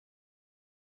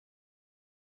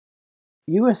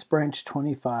U.S. Branch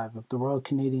 25 of the Royal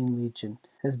Canadian Legion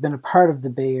has been a part of the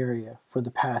Bay Area for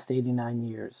the past 89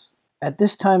 years. At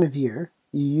this time of year,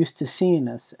 you're used to seeing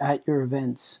us at your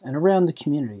events and around the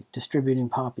community distributing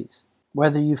poppies.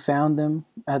 Whether you found them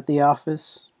at the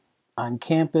office, on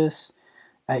campus,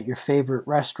 at your favorite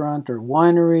restaurant or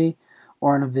winery,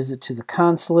 or on a visit to the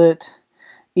consulate,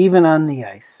 even on the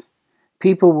ice,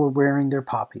 people were wearing their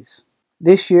poppies.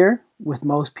 This year, with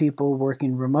most people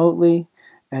working remotely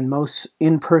and most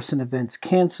in-person events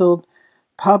canceled,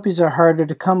 poppies are harder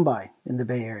to come by in the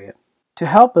Bay Area. To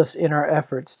help us in our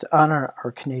efforts to honor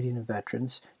our Canadian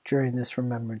veterans during this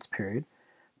remembrance period,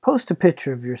 post a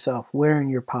picture of yourself wearing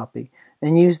your poppy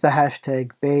and use the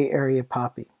hashtag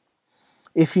BayAreaPoppy.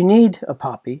 If you need a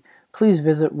poppy, please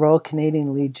visit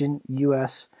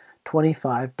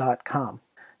RoyalCanadianLegionUS25.com.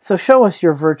 So show us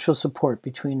your virtual support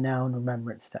between now and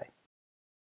Remembrance Day.